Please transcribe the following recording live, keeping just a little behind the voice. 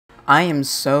I am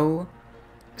so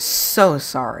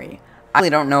sorry. I really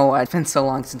don't know why it's been so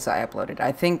long since I uploaded.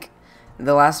 I think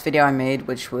the last video I made,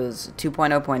 which was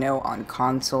 2.0.0 on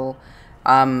console,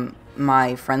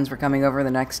 my friends were coming over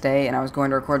the next day, and I was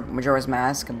going to record Majora's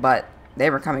Mask, but they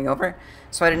were coming over,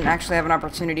 so I didn't actually have an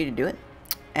opportunity to do it.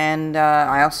 And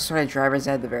I also started Driver's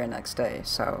Ed the very next day,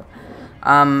 so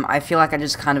I feel like I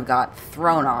just kind of got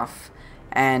thrown off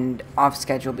and off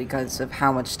schedule because of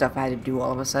how much stuff I had to do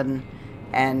all of a sudden,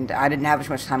 and I didn't have as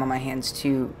much time on my hands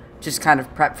to just kind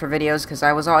of prep for videos, because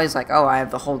I was always like, oh, I have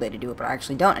the whole day to do it, but I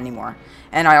actually don't anymore.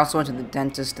 And I also went to the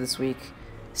dentist this week,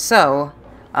 so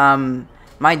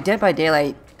my Dead by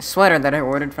Daylight sweater that I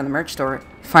ordered from the merch store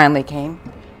finally came.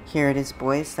 Here it is,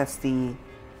 boys. That's the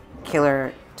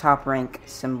killer top rank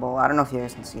symbol. I don't know if you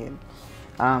guys can see it.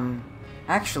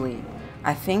 Actually,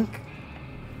 I think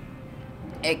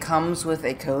it comes with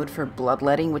a code for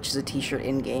bloodletting, which is a t-shirt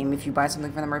in-game if you buy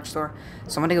something from the merch store.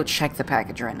 So I'm gonna go check the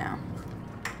package right now.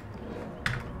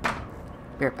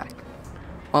 Be right back.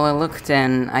 Well, I looked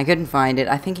and I couldn't find it.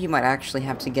 I think you might actually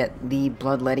have to get the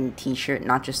bloodletting t-shirt,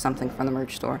 not just something from the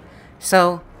merch store.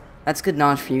 So that's good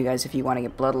knowledge for you guys. If you want to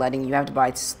get bloodletting, you have to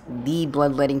buy the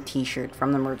bloodletting t-shirt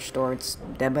from the merch store. It's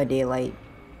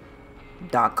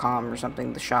deadbydaylight.com or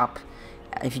something, the shop.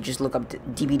 If you just look up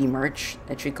DBD merch,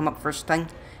 it should come up first thing.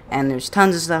 And there's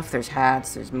tons of stuff. There's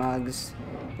hats, there's mugs,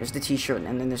 there's the t-shirt,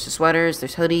 and then there's the sweaters,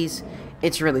 there's hoodies.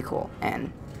 It's really cool,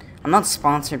 and I'm not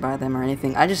sponsored by them or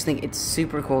anything. I just think it's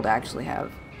super cool to actually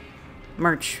have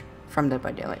merch from Dead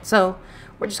by Daylight. So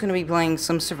we're just going to be playing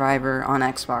some Survivor on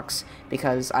Xbox,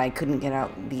 because I couldn't get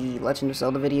out the Legend of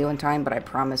Zelda video in time, but I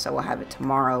promise I will have it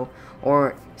tomorrow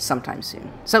or sometime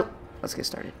soon. So let's get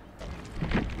started.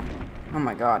 Oh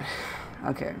my god.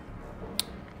 Okay.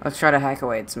 Let's try to hack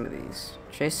away at some of these.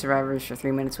 Chase survivors for 3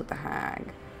 minutes with the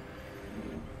hag.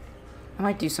 I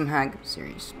might do some hag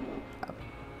series.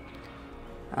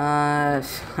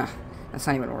 That's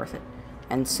not even worth it.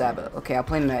 And Sabo. Okay, I'll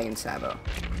play Meg and Sabo.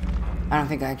 I don't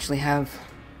think I actually have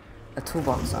a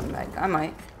toolbox on Meg. I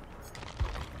might.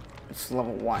 It's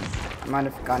level 1. I might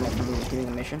have gotten it from doing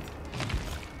a mission.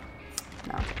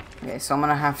 No. Okay, so I'm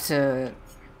gonna have to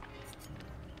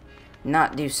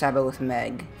not do Sabo with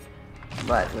Meg,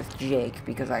 but with Jake,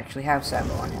 because I actually have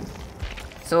Sabo on him.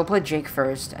 So we'll play Jake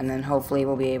first, and then hopefully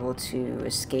we'll be able to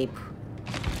escape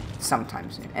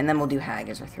sometime soon. And then we'll do Hag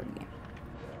as our third game.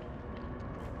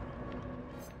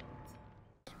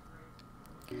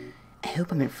 I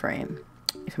hope I'm in frame.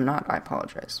 If I'm not, I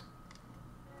apologize.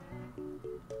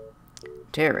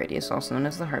 Terror radius, also known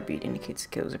as the heartbeat, indicates the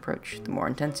killer's approach. The more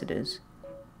intense it is,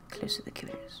 the closer the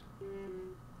killer is.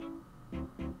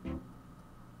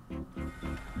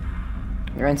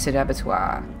 Rancid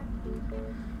Abattoir.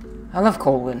 I love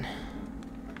Coldwind,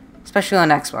 especially on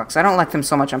Xbox. I don't like them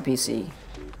so much on PC,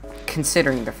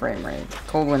 considering the frame rate.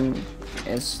 Coldwind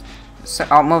is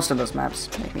most of those maps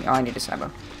make me. Oh, I need a Sabo.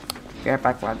 Be right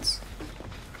back, lads.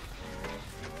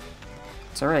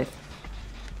 It's alright.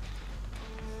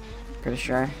 British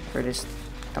try. British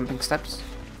thumping steps.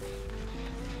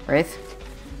 Wraith?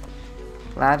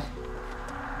 Lad?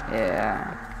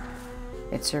 Yeah.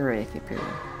 It's a Wraithy poo.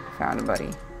 Found a buddy.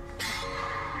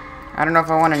 I don't know if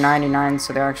I want a 99,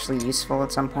 so they're actually useful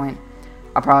at some point.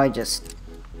 I'll probably just...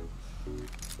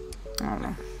 I don't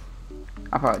know.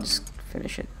 I'll probably just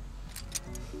finish it.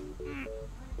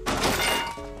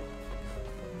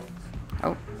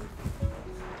 Oh.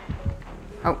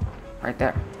 Oh, right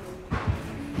there.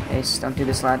 Ace, don't do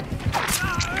this, lad.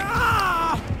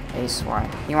 Ace, why?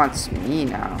 He wants me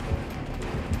now.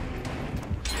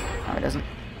 No, he doesn't.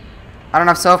 I don't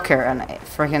have self-care, and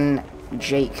freaking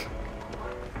Jake.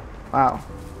 Wow.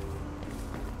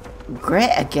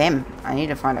 Great again. I need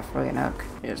to find a friggin' hook.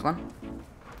 Here's one.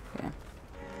 Okay.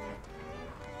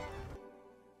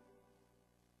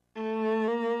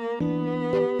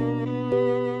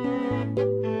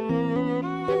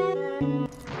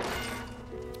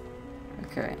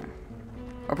 Okay.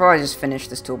 I'll probably just finish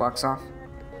this toolbox off.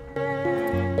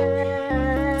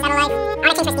 Satellite. I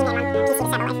want to change my Steam name on PC to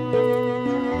Satellite.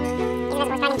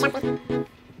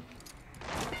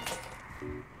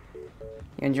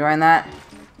 You enjoying that?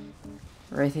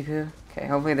 Wraithy poo? Okay,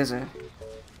 hopefully there's a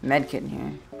med kit in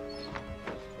here.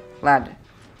 Lad,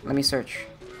 let me search.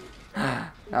 Oh,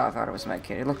 I thought it was a med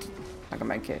kit. It looked like a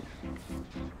med kit.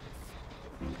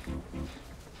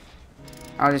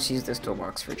 I'll just use this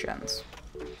toolbox for chance.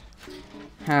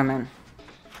 Oh man.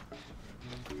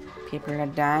 People are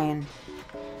dying.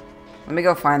 Let me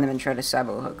go find them and try to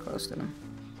Sabo hook close to them.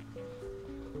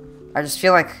 I just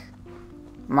feel like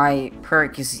my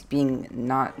perk is being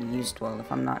not used well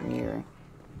if I'm not near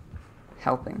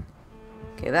helping.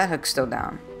 Okay, that hook's still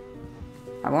down.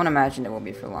 I won't imagine it will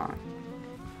be for long.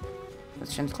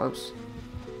 This chin's close.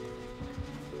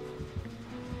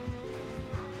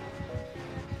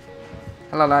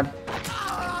 Hello, lad.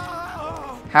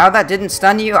 How that didn't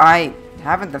stun you, I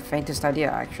haven't the faintest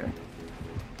idea, actually.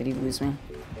 Did he lose me?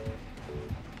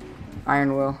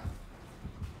 Iron Will.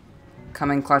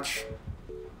 Coming clutch.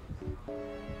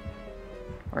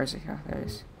 Where is he? Oh, there he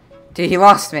is. Dude, he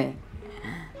lost me.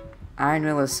 Iron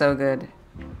Will is so good.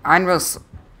 Iron Will's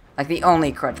like the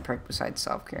only crutch perk besides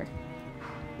self-care.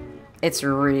 It's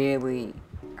really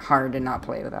hard to not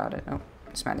play without it. Oh,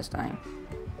 this man is dying.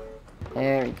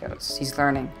 There he goes. He's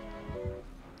learning.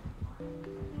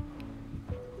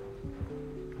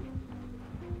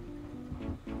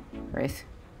 Wraith.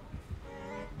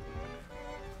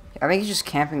 I think he's just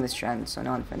camping this trend so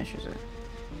no one finishes it.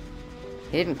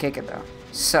 He didn't kick it though.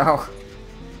 So,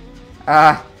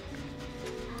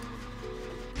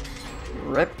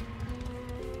 rip.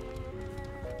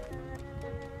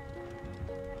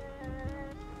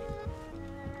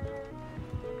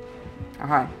 Oh,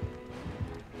 hi.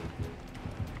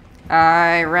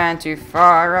 I ran too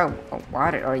far. Oh,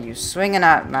 what are you swinging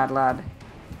at, mad lad?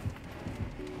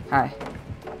 Hi.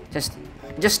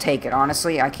 Just take it.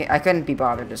 Honestly, I couldn't be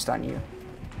bothered to stun you.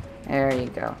 There you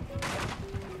go.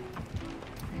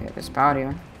 Okay, there's power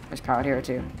here. There's power here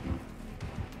too.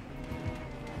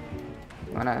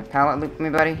 Wanna pallet loop me,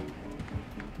 buddy?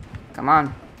 Come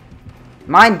on.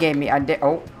 Mind game me. I did.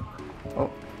 Oh.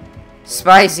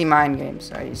 Spicy mind game.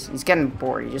 Sorry, he's getting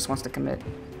bored. He just wants to commit.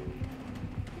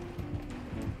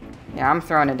 Yeah, I'm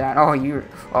throwing it down. Oh, you.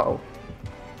 Uh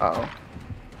oh.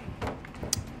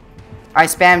 I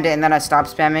spammed it and then I stopped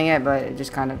spamming it, but it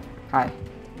just kind of. Hi.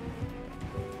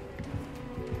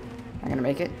 Am I gonna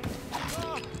make it?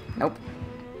 Nope.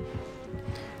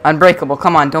 Unbreakable.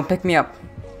 Come on, don't pick me up.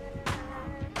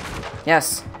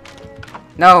 Yes.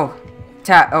 No.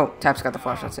 Tap. Oh, Tap's got the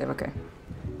flashlight save. Okay.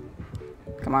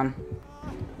 Come on.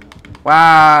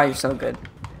 Wow, you're so good.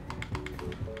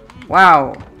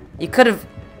 Wow. You could have.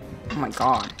 Oh my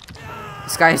god.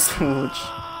 This guy is huge.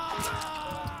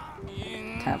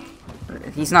 Tap.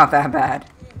 He's not that bad.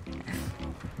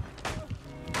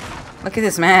 Look at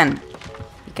this man.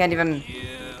 He can't even.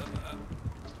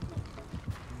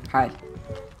 Hi.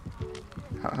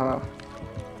 Hello.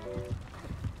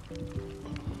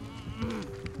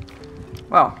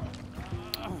 Well,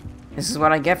 this is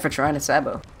what I get for trying to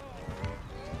sabo.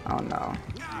 Oh no.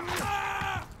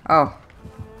 Oh.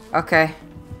 Okay.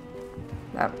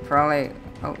 That probably.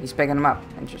 Oh, he's picking him up.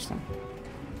 Interesting.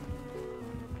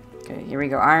 Okay, here we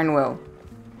go. Iron Will.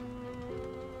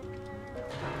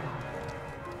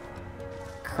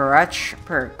 Crutch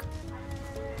perk.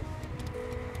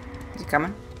 Is he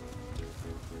coming?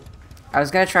 I was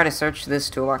gonna try to search this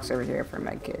toolbox over here for a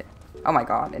med kit. Oh my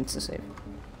god, insta-save.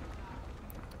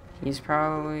 He's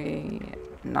probably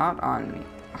not on me.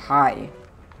 Hi.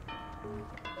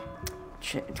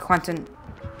 Quentin.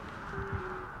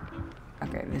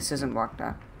 Okay, this isn't blocked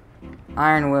out.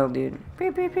 Iron Will, dude.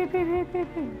 Beep, beep, beep, beep, beep,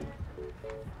 beep, beep.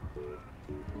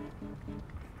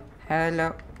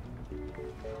 Hello.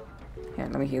 Here,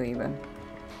 let me heal you, bud.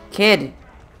 Kid!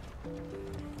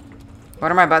 What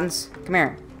are my buttons? Come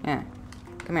here. Yeah.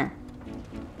 Come here.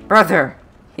 Brother!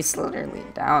 He's literally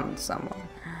down someone.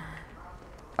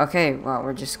 Okay, well,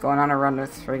 we're just going on a run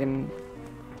with friggin'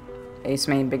 Ace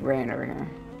Main Big Brain over here.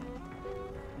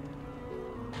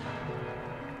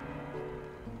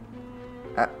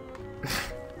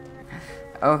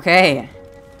 Okay.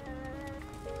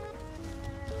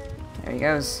 There he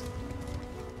goes.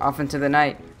 Off into the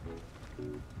night.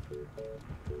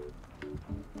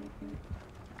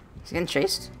 Is he getting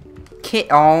chased?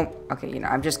 Oh, okay, you know,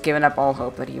 I'm just giving up all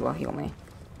hope that he will heal me.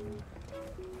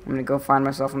 I'm gonna go find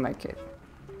myself a med kit.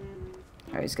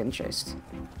 Alright, he's getting chased.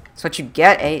 That's what you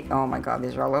get, eh? Oh my god,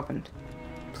 these are all opened.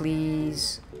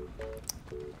 Please.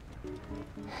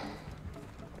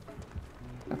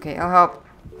 Okay, I'll help.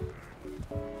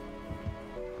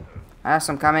 Yes,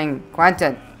 I'm coming.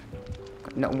 Quentin!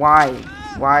 No, why?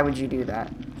 Why would you do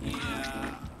that?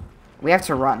 We have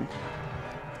to run.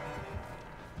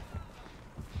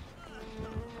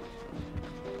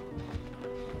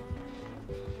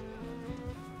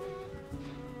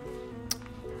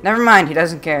 Never mind, he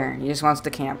doesn't care. He just wants to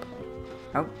camp.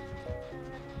 Oh.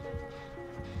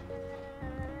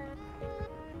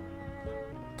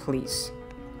 Please.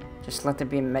 Just let there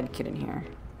be a med kit in here.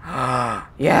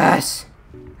 Yes!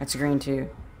 That's green too.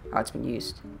 Oh, it's been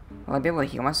used. Will I be able to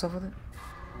heal myself with it?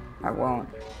 I won't.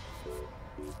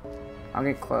 I'll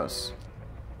get close.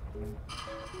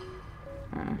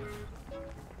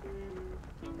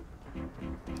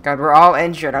 God, we're all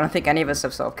injured. I don't think any of us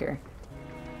have self-care.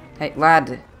 Hey,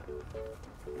 lad.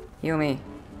 Heal me.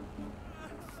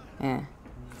 Yeah.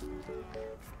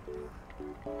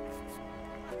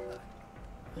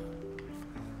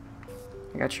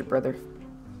 I got your brother.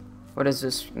 What is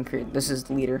this? This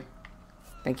is leader.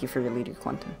 Thank you for your leader,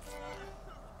 Quentin.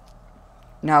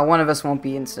 Now, one of us won't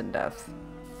be instant death.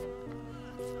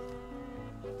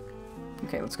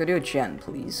 Okay, let's go do a gen,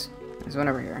 please. There's one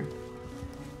over here.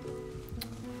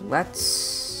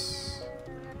 Let's...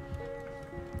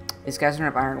 These guys don't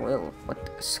have iron will. What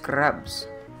scrubs?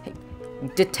 Hey,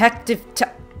 Detective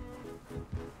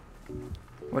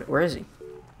where is he?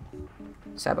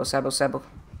 Sabo, Sabo, Sabo.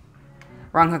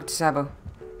 Wrong hook to Sabo.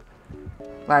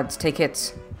 Lads, take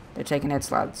hits. They're taking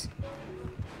hits, lads.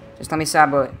 Just let me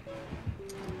Sabo it.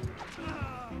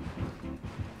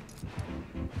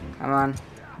 Come on.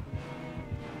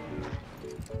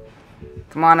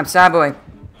 Come on, I'm Saboing.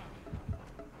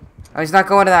 Oh, he's not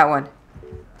going to that one.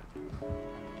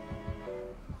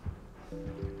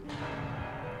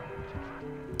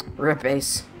 Rip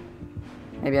Ace.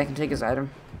 Maybe I can take his item.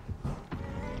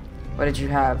 What did you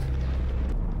have?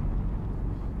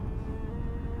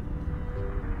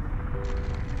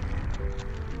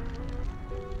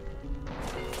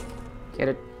 Get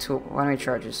a tool. How many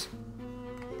charges?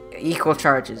 Equal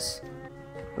charges.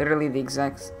 Literally the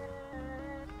exact...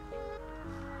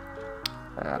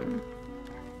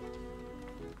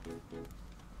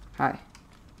 Hi.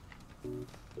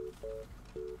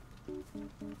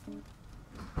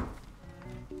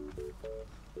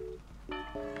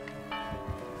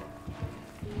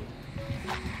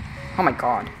 Oh my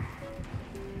god.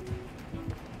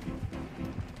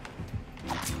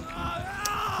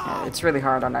 Yeah, it's really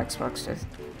hard on Xbox to...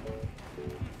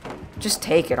 Just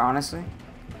take it, honestly.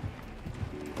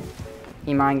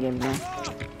 He mind gamed me.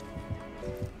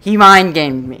 He mind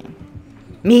gamed me.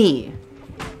 Me!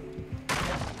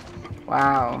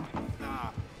 Wow.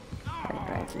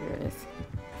 Thank you, Wraith.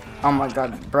 Oh my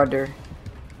god, brother.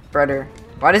 Brother.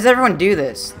 Why does everyone do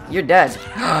this? You're dead.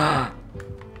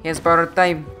 He has borrowed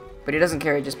time, but he doesn't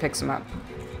care, he just picks him up.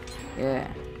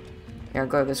 Yeah. Yeah, I'll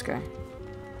go with this guy.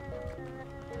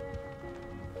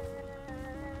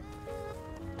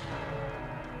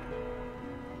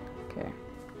 Okay.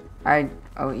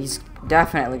 Oh, he's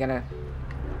definitely gonna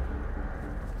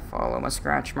follow my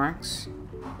scratch marks.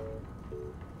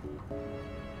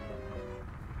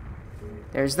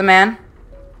 There's the man.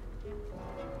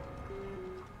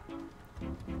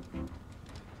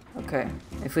 Okay,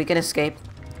 if we can escape.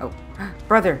 Oh,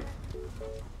 brother.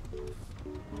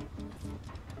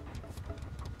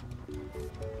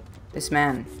 This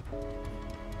man.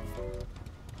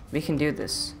 We can do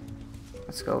this.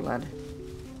 Let's go, lad.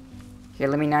 Here,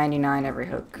 let me 99 every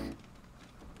hook.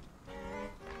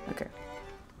 Okay.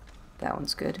 That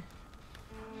one's good.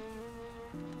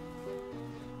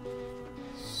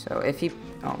 So if he...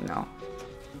 Oh, no.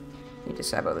 Need to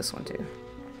sabo this one, too.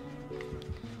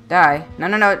 Die. No,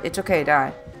 no, no. It's okay.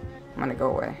 Die. I'm gonna go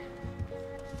away.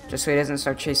 Just so he doesn't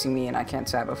start chasing me and I can't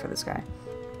sabo for this guy.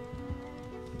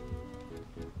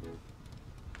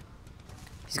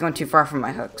 He's going too far from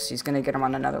my hooks. He's gonna get him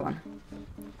on another one.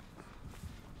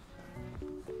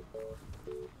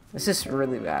 This is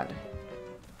really bad.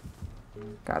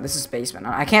 God, this is basement.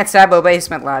 I can't sabo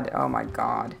basement, lad. Oh my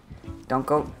god. Don't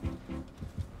go...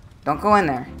 Don't go in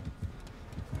there.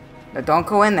 No, don't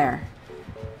go in there.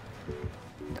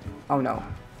 Oh no.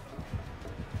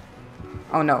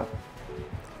 Oh no.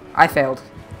 I failed.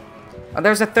 Oh,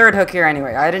 there's a third hook here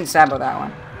anyway. I didn't sabo that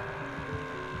one.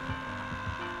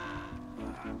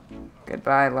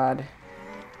 Goodbye, lad.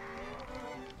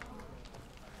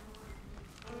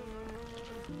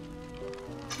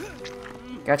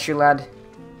 Got you, lad.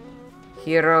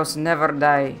 Heroes never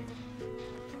die.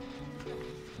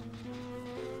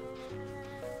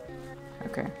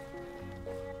 Okay.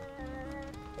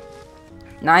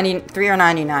 93 or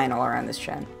 99 all around this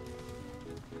gen.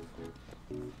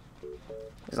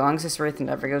 As long as this Wraith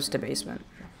never goes to basement.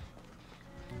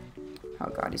 Oh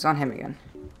god, he's on him again.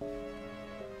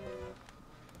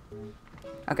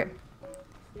 Okay.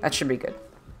 That should be good.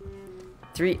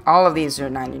 All of these are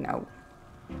 90 now.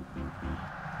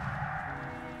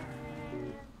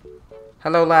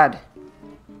 Hello, lad.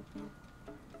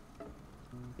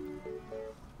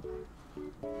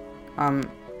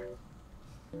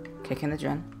 Kicking the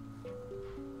gen.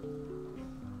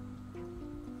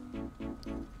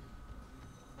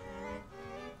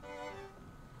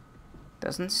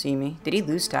 Doesn't see me. Did he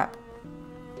lose tap?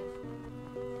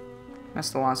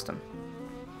 Must have lost him.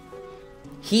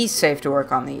 He's safe to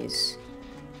work on these.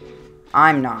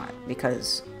 I'm not,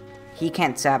 because he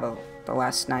can't sabo the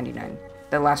last 99.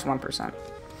 The last 1%.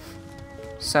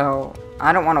 So,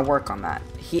 I don't want to work on that.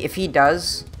 If he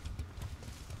does,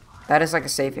 that is like a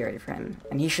safe area for him.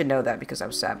 And he should know that because I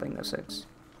was sampling those hooks.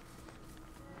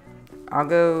 I'll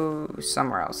go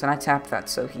somewhere else. And I tapped that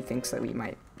so he thinks that we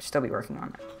might still be working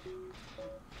on it.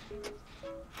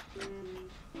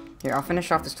 Here, I'll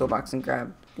finish off this toolbox and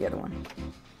grab the other one.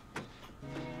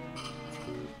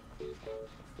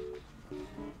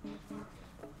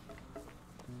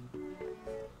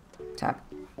 Tap.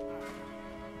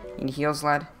 You need heals,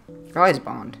 lad? Probably his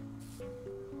bond.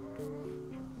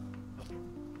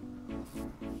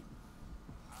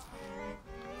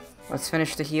 Let's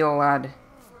finish the heal, lad.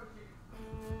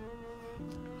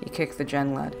 He kicked the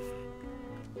gen, lad.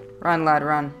 Run, lad,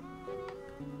 run.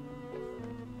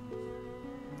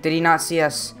 Did he not see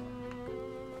us?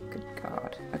 Good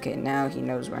God. Okay, now he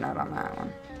knows we're not on that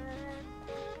one.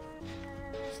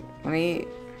 Let me...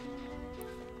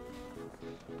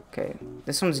 Okay,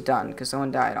 this one's done because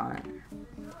someone died on it.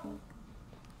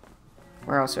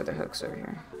 Where else are there hooks over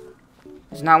here?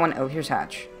 There's not one. Oh, here's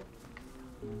Hatch.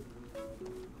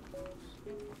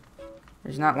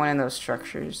 There's not one in those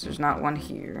structures. There's not one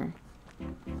here.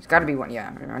 There's got to be one.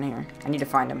 Yeah, right here. I need to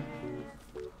find him.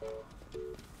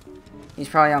 He's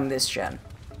probably on this gen.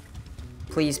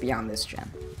 Please be on this gen.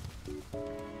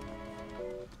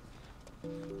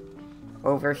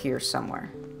 Over here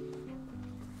somewhere.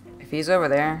 If he's over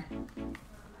there...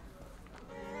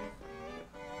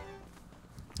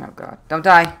 Oh god. Don't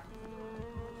die!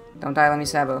 Don't die, let me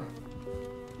sabo.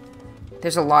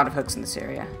 There's a lot of hooks in this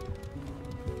area.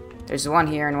 There's one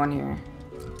here and one here.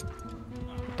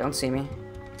 Don't see me.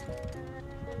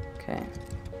 Okay.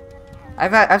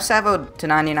 I've saboed to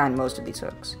 99 most of these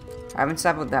hooks. I haven't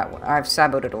saboed that one. I've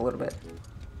saboed it a little bit.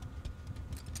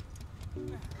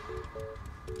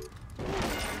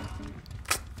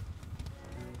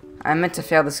 I meant to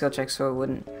fail the skill check so it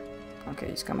wouldn't. Okay,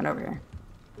 he's coming over here.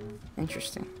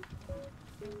 Interesting.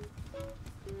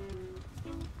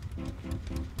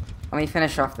 Let me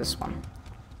finish off this one.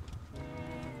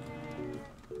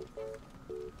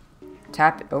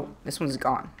 Tap it. Oh, this one's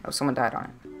gone. Oh, someone died on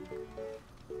it.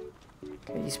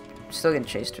 Okay, he's still getting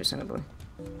chased, presumably.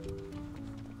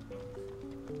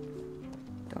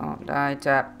 Don't die,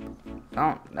 tap.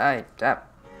 Don't die,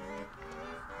 tap.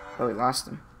 Oh, we lost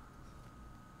him.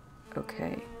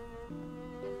 Okay.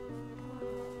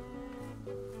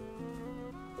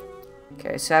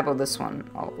 Okay, I saboed this one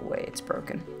all the way. It's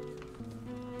broken.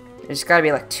 There's gotta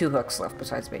be like 2 hooks left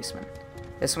besides basement.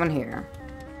 This one here.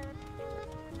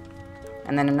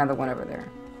 And then another one over there.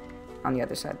 On the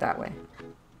other side, that way.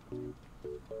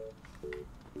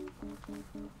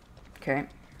 Okay.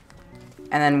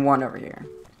 And then one over here.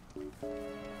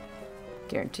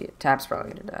 Guarantee it. Tap's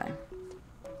probably gonna die.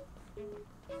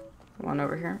 One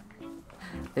over here.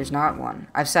 There's not one.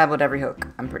 I've saboed every hook,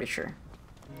 I'm pretty sure.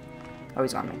 Oh,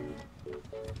 he's on me.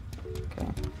 Okay.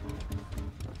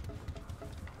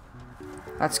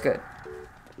 That's good.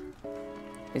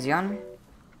 Is he on me?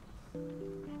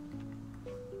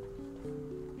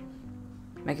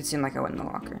 Make it seem like I went in the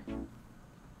locker.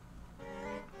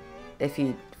 If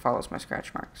he follows my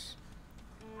scratch marks.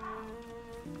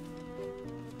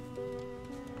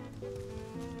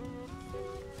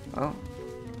 Oh.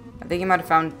 I think he might have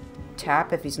found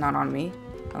Tap if he's not on me.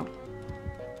 Oh.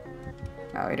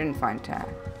 No, he didn't find Tap.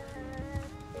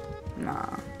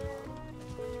 Nah.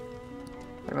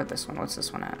 What about this one? What's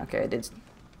this one at? Okay, I did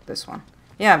this one.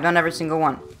 Yeah, I've done every single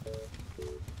one.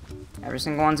 Every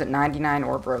single one's at 99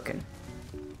 or broken.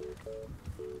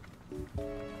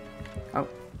 Oh.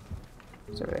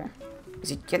 It's over there. Is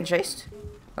he getting chased?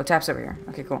 Oh, Tap's over here.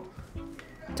 Okay, cool.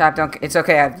 Tap, don't... It's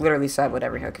okay, I've literally said with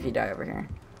every hook if you die over here.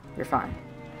 You're fine.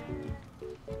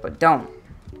 But don't.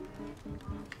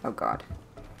 Oh, God.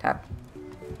 Tap.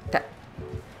 Tap.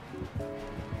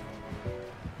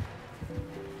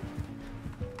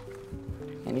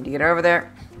 I need to get over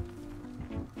there.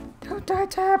 Don't die,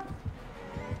 Tap.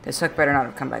 This hook better not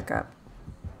have come back up.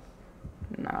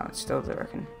 No, it's still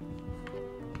working.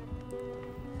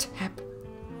 Tap.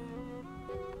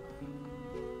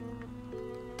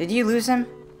 Did you lose him?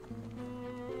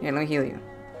 Here, let me heal you.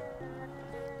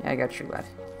 Yeah, I got you, lad.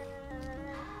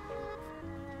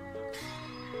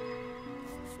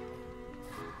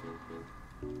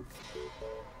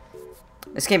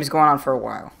 This game is going on for a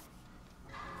while.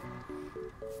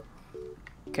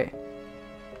 Okay.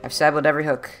 I've saboed every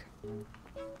hook.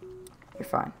 You're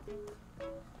fine.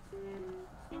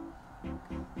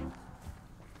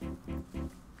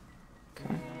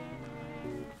 Okay.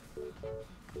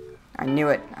 I knew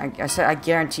it. I said I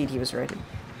guaranteed he was ready.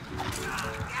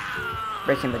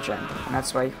 Breaking the gen, and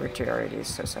that's why Richard already is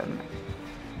so sudden.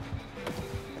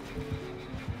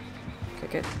 Okay,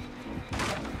 break it.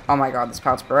 Oh my god, this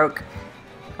pouch broke.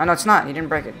 Oh no, it's not. He didn't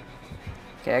break it.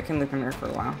 Okay, I can loop him here for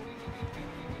a while.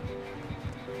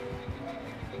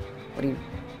 What do you...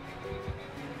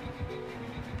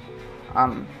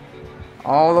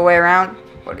 all the way around?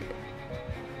 What do you...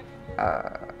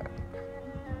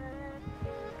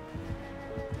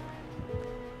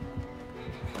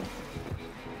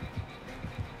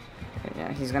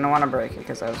 yeah, he's gonna want to break it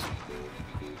because I was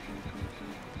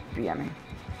BMing.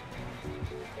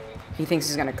 He thinks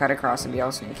he's gonna cut across and be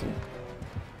all sneaky.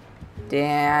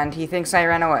 And he thinks I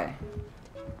ran away.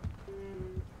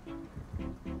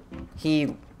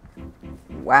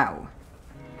 Wow.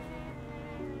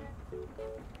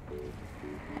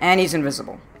 And he's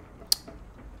invisible.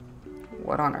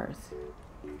 What on earth?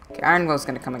 Okay, Iron Will's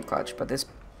gonna come in clutch, but this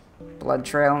blood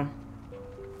trail...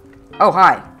 Oh,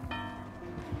 hi!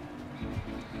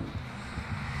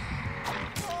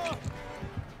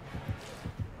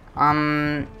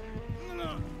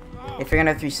 If you're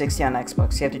gonna 360 on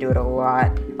Xbox, you have to do it a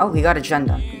lot. Oh, he got a gen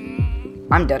done.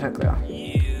 I'm dead hook though.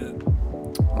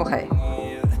 Oh, hey.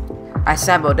 I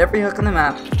saboed every hook on the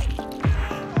map.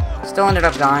 Still ended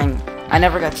up dying. I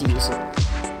never got to use it.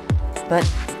 But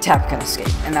Tap can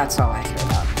escape, and that's all I care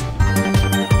about.